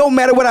 that no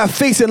matter what I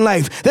face in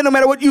life, that no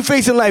matter what you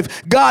face in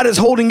life, God is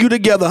holding you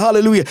together.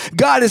 Hallelujah.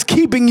 God is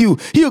keeping you.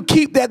 He'll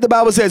keep that, the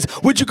Bible says,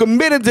 which you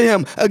committed to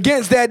him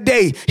against that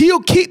day.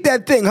 He'll keep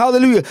that thing.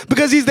 Hallelujah.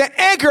 Because he's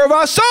the anchor of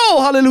our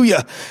soul.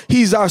 Hallelujah.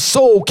 He's our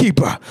soul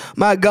keeper.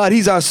 My God,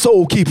 he's our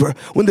soul keeper.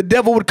 When the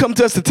devil would come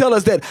to us to tell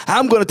us that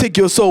I'm going to take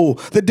your soul,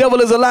 the devil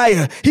is a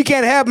liar. He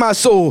can't have my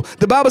soul.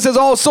 The Bible says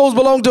all souls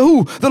belong to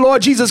who? The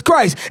Lord Jesus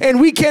Christ. And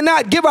we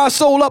cannot give our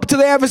soul up to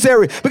the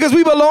adversary because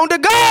we belong to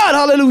God.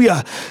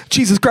 Hallelujah.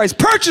 Jesus Christ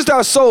purchased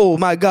our soul,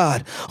 my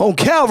God, on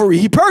Calvary.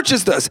 He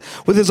purchased us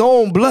with his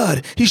own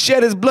blood. He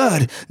shed his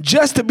blood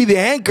just to be the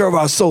anchor of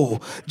our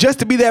soul, just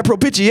to be that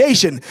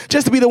propitiation,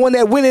 just to be the one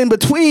that went in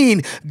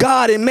between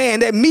God and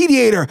man, that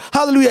mediator.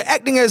 Hallelujah.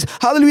 Acting as,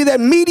 hallelujah,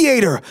 that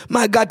mediator,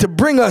 my God, to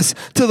bring us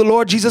to the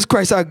Lord Jesus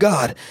Christ, our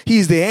God.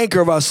 He's the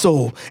anchor of our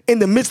soul in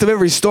the midst of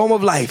every storm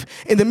of life,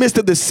 in the midst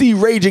of the sea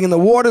raging and the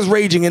waters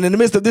raging, and in the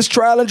midst of this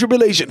trial and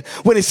tribulation,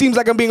 when it seems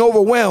like I'm being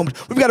overwhelmed.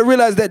 We've got to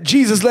realize that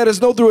Jesus let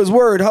us know through his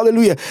word,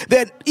 hallelujah,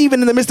 that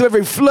even in the midst of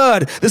every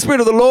flood, the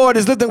Spirit of the Lord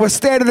is lifting a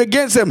standard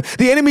against him.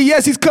 The enemy,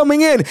 yes, he's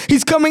coming in.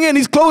 He's coming in.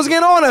 He's closing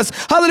in on us.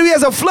 Hallelujah,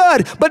 as a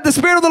flood. But the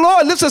Spirit of the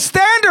Lord lifts a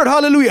standard.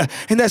 Hallelujah.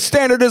 And that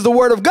standard is the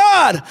word of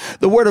God.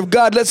 The word of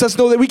God lets us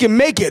know that we can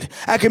make it.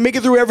 I can make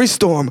it through every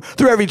storm,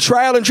 through every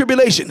trial and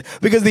tribulation,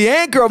 because the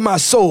anchor of my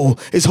soul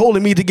is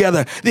holding me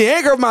together. The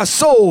anchor of my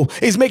soul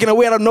is making a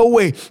way out of no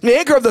way. The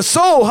anchor of the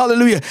soul,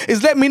 hallelujah,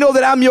 is letting me know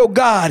that I'm your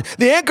God.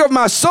 The anchor of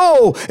my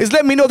soul is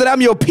letting me know that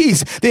I'm your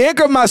peace. The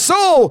anchor of my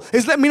soul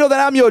is letting me know that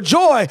I'm your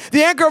joy.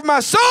 The anchor of my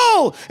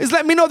soul is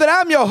letting me know know that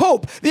I'm your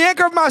hope. The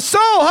anchor of my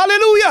soul,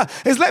 hallelujah,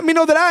 is letting me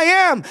know that I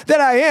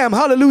am,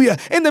 hallelujah.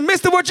 In the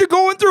midst of what you're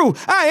going through,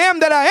 I am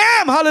that I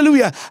am,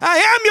 hallelujah. I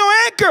am your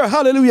anchor,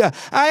 hallelujah.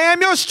 I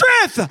am your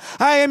strength.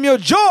 I am your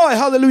joy,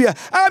 hallelujah.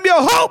 I'm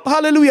your hope,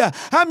 hallelujah.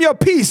 I'm your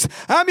peace.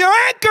 I'm your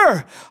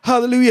anchor,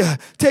 hallelujah.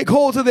 Take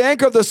hold to the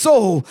anchor of the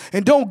soul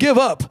and don't give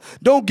up.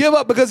 Don't give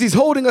up because he's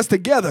holding us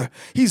together.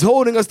 He's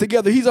holding us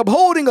together. He's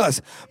upholding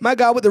us, my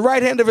God, with the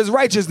right hand of his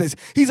righteousness.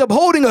 He's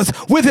upholding us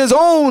with his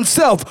own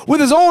self. With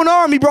his own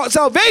arm, he brought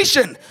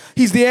salvation.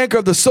 He's the anchor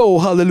of the soul,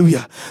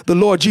 hallelujah. The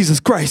Lord Jesus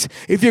Christ.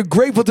 If you're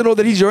grateful to know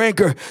that he's your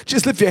anchor,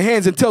 just lift your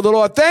hands and tell the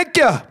Lord, thank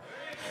you.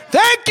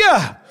 Thank you.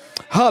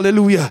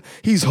 Hallelujah.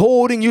 He's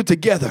holding you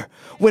together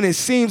when it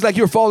seems like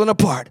you're falling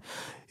apart.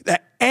 The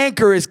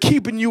anchor is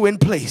keeping you in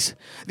place.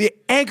 The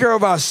anchor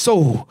of our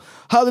soul.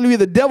 Hallelujah.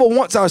 The devil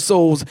wants our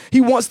souls.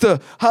 He wants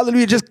to,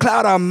 hallelujah, just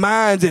cloud our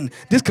minds and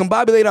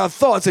discombobulate our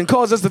thoughts and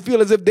cause us to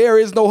feel as if there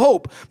is no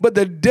hope. But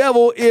the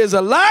devil is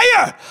a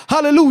liar.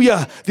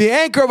 Hallelujah. The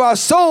anchor of our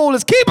soul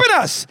is keeping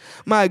us,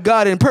 my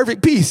God, in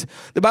perfect peace.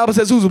 The Bible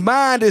says, whose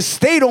mind is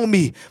stayed on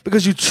me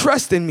because you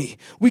trust in me.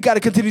 We got to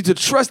continue to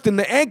trust in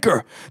the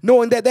anchor,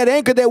 knowing that that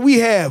anchor that we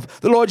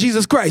have, the Lord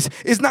Jesus Christ,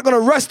 is not going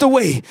to rust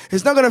away.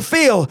 It's not going to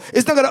fail.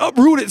 It's not going to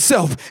uproot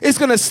itself. It's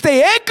going to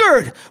stay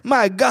anchored,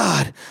 my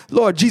God,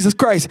 Lord Jesus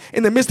Christ,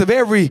 in the midst of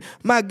every,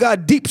 my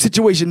God, deep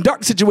situation,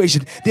 dark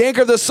situation. The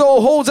anchor of the soul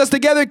holds us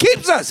together,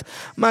 keeps us,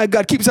 my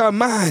God, keeps our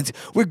minds.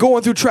 We're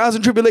going through trials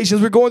and tribulations.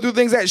 We're going through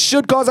things that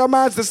should cause our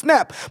minds to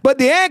snap. But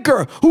the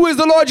anchor, who is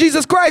the Lord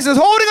Jesus Christ, is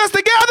holding us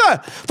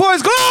together for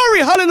his glory.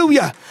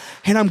 Hallelujah.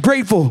 And I'm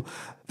grateful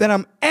that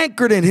I'm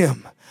anchored in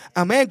him.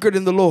 I'm anchored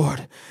in the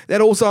Lord.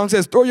 That old song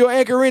says, throw your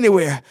anchor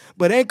anywhere,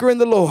 but anchor in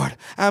the Lord.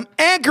 I'm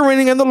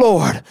anchoring in the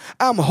Lord.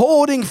 I'm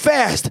holding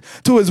fast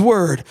to his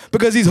word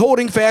because he's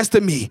holding fast to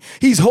me.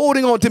 He's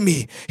holding on to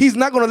me. He's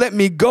not going to let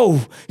me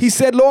go. He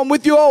said, Lord, I'm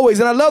with you always.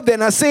 And I love that.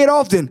 And I say it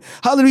often.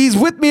 Hallelujah. He's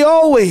with me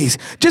always.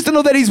 Just to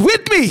know that he's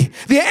with me.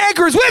 The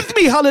anchor is with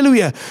me.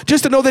 Hallelujah.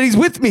 Just to know that he's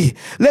with me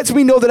lets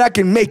me know that I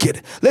can make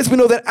it. Lets me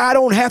know that I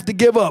don't have to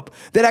give up,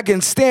 that I can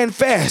stand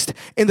fast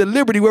in the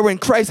liberty wherein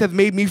Christ hath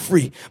made me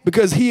free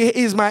because he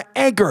is my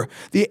anchor,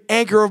 the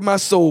anchor of my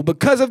soul.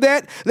 Because of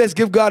that, let's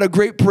give God a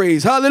great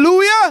praise.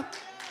 Hallelujah.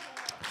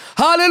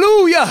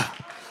 Hallelujah.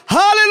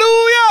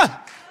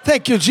 Hallelujah.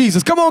 Thank you,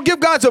 Jesus. Come on,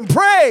 give God some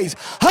praise.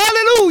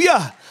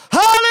 Hallelujah.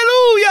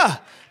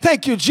 Hallelujah.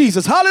 Thank you,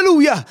 Jesus.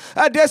 Hallelujah.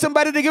 I dare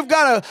somebody to give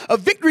God a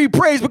victory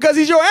praise because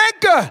he's your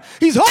anchor.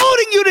 He's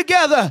holding you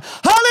together.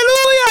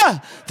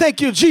 Hallelujah. Thank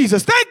you,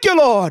 Jesus. Thank you,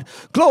 Lord.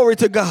 Glory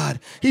to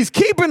God. He's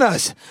keeping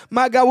us.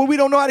 My God, when we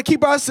don't know how to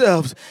keep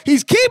ourselves,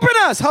 he's keeping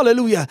us.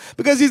 Hallelujah.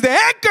 Because he's the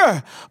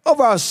anchor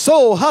of our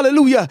soul.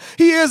 Hallelujah.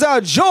 He is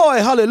our joy.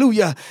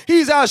 Hallelujah.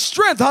 He's our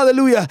strength.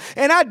 Hallelujah.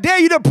 And I dare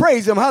you to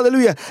praise him.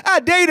 Hallelujah. I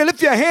dare you to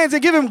lift your hands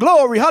and give him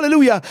glory.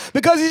 Hallelujah.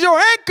 Because he's your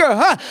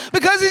anchor.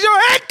 Because he's your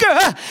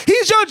anchor.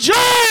 He's your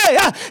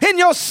joy in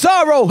your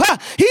sorrow.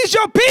 He's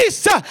your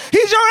peace.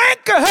 He's your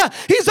anchor.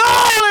 He's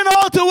all in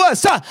all to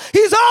us.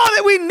 He's all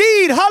that we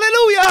need.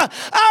 Hallelujah.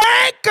 Our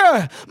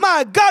anchor.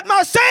 My God,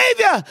 my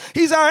Savior.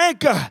 He's our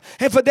anchor.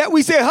 And for that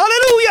we say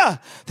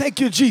hallelujah. Thank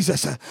you,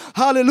 Jesus.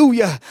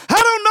 Hallelujah.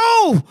 I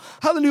don't know,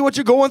 hallelujah, what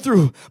you're going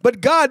through, but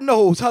God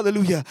knows.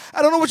 Hallelujah.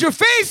 I don't know what you're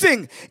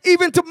facing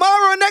even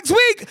tomorrow or next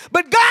week,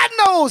 but God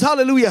knows.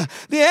 Hallelujah.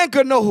 The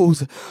anchor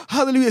knows.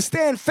 Hallelujah.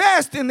 Stand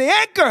fast in the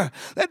anchor.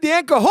 Let the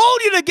anchor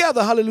hold you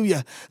together.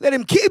 Hallelujah. Let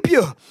him keep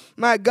you,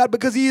 my God,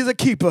 because he is a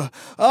keeper.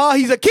 Oh,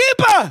 he's a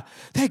keeper.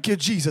 Thank you,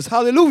 Jesus.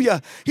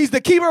 Hallelujah. He's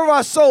the keeper of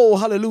our soul.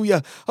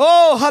 Hallelujah.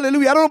 Oh,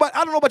 hallelujah. I don't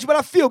know about you, but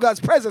I feel God's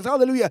presence.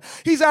 Hallelujah.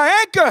 He's our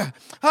anchor.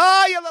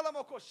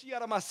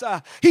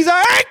 He's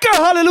our anchor.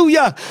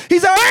 Hallelujah.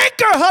 He's our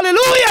anchor.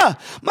 Hallelujah.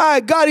 My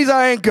God, he's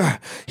our anchor.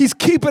 He's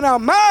keeping our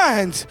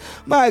minds.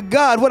 My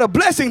God, what a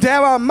blessing to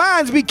have our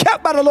minds be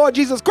kept by the Lord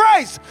Jesus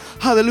Christ.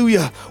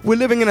 Hallelujah. We're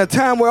living in a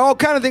time where all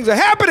kinds of things are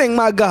happening,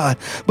 my God,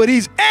 but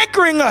he's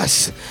anchoring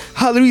us.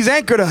 Hallelujah. He's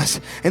anchored us.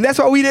 And that's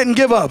why we didn't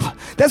give up.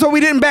 That's why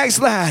we didn't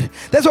backslide.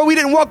 That's why we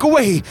didn't walk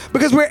away,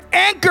 because we're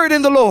anchored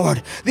in the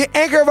Lord. The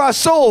anchor of our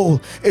soul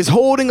is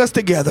holding us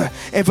together.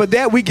 And for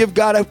that, we give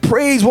God a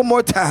praise one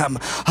more time.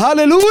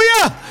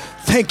 Hallelujah.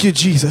 Thank you,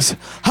 Jesus.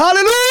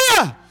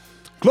 Hallelujah.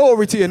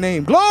 Glory to your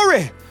name.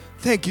 Glory.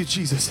 Thank you,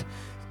 Jesus.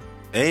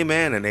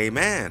 Amen and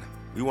amen.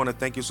 We want to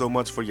thank you so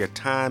much for your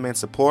time and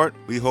support.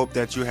 We hope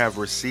that you have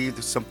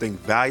received something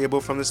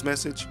valuable from this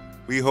message.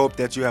 We hope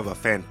that you have a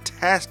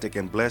fantastic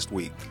and blessed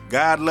week.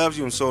 God loves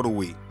you, and so do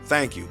we.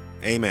 Thank you.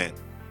 Amen.